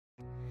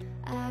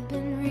I've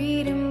been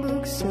reading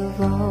books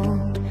of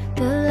old,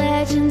 the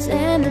legends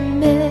and the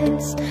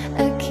myths,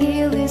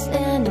 Achilles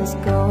and his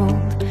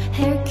gold,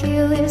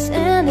 Hercules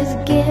and his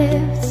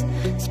gifts,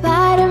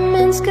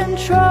 Spider-Man's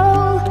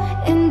control,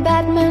 and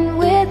Batman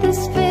with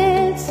his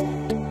fits.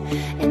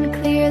 And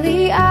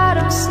clearly I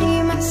don't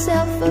see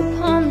myself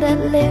upon that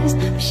list.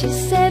 But she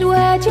said,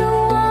 where'd you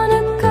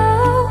wanna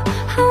go?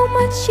 How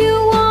much you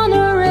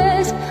wanna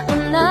risk?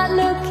 I'm not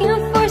looking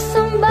for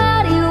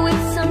somebody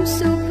with some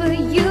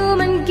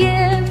superhuman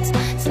gifts,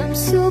 some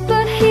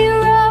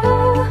superhero,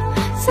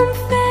 some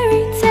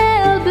fairy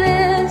tale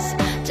bliss.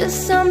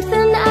 Just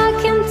something I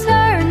can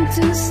turn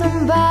to,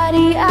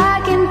 somebody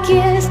I can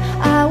kiss.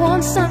 I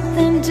want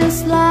something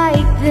just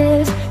like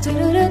this.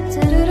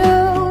 Do-do-do-do-do-do,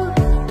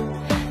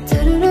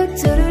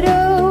 do-do-do-do-do-do,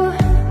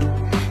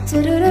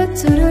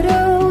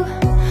 do-do-do-do-do-do.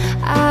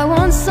 I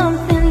want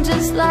something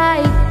just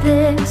like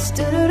this.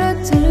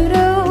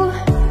 Do-do-do-do-do-do,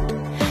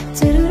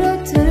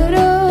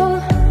 do-do-do-do-do-do,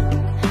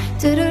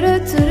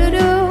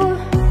 do-do-do-do-do-do.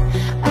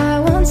 I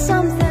want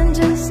something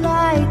just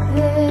like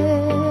this.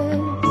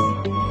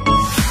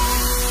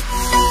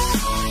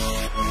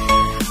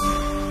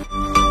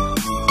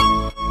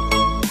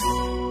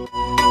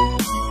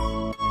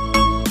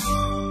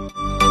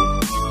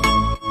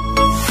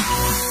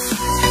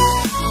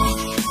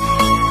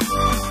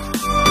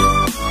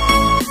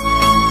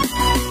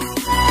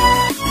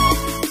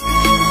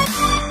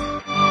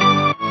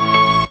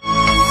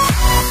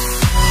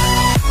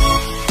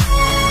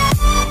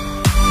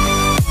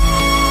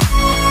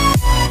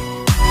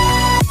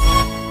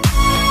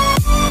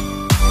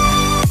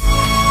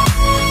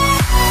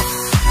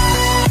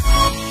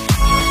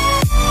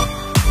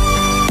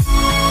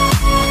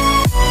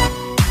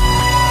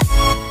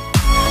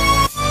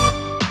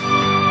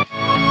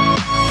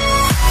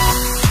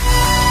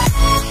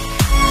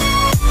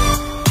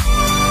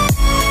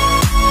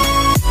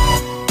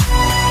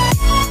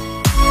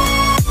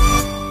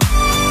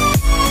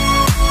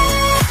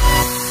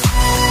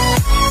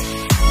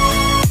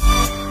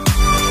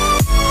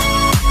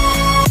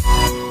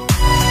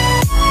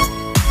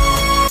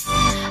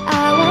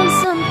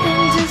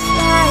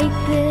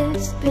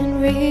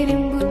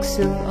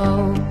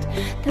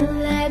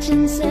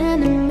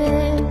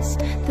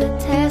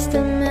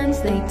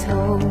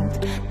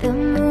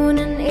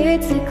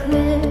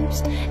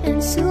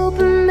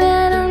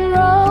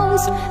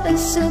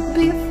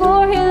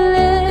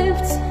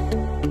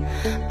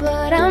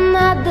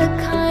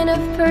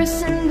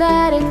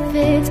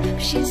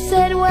 She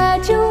said,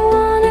 where'd you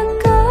wanna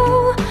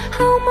go?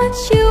 How much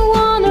you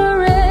wanna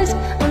risk?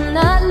 I'm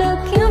not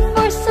looking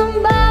for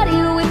somebody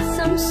with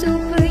some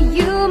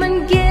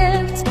superhuman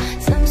gifts,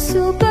 some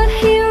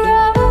superhero,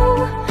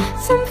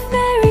 some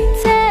fairy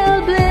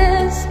tale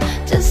bliss.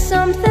 Just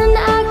something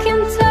I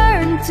can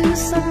turn to,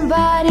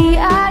 somebody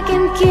I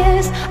can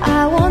kiss.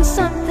 I want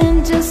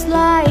something just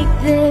like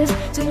this.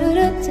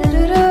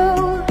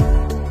 Do-do-do-do-do-do,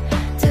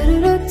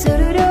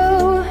 do-do-do-do-do-do,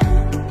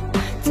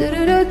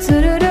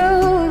 do-do-do-do-do-do.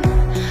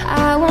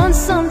 I want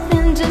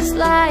something just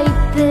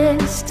like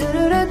this.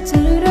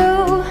 Do-do-do-do-do-do.